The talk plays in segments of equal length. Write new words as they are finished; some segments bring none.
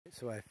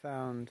So I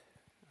found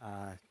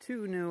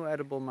two new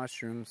edible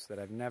mushrooms that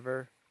I've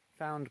never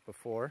found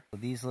before.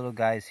 These little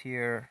guys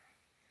here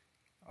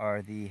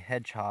are the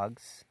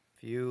hedgehogs.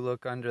 If you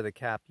look under the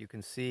cap, you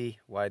can see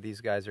why these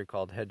guys are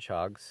called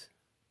hedgehogs.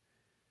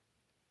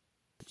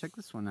 Check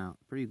this one out,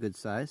 pretty good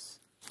size.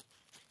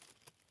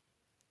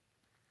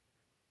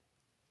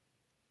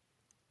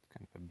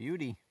 Kind of a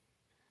beauty.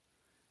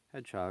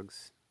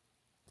 Hedgehogs.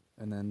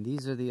 And then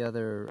these are the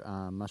other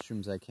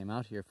mushrooms I came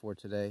out here for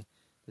today.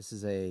 This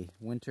is a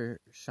winter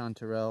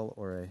chanterelle,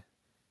 or a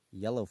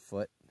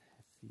yellowfoot.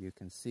 If you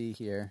can see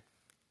here,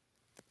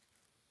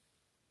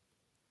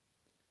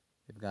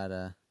 they've got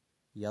a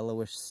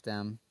yellowish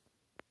stem,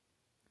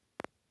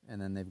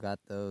 and then they've got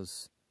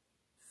those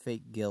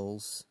fake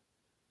gills.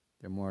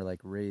 They're more like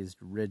raised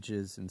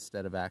ridges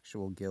instead of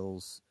actual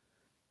gills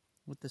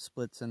with the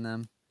splits in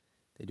them.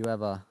 They do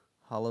have a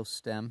hollow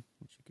stem,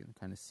 which you can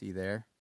kind of see there.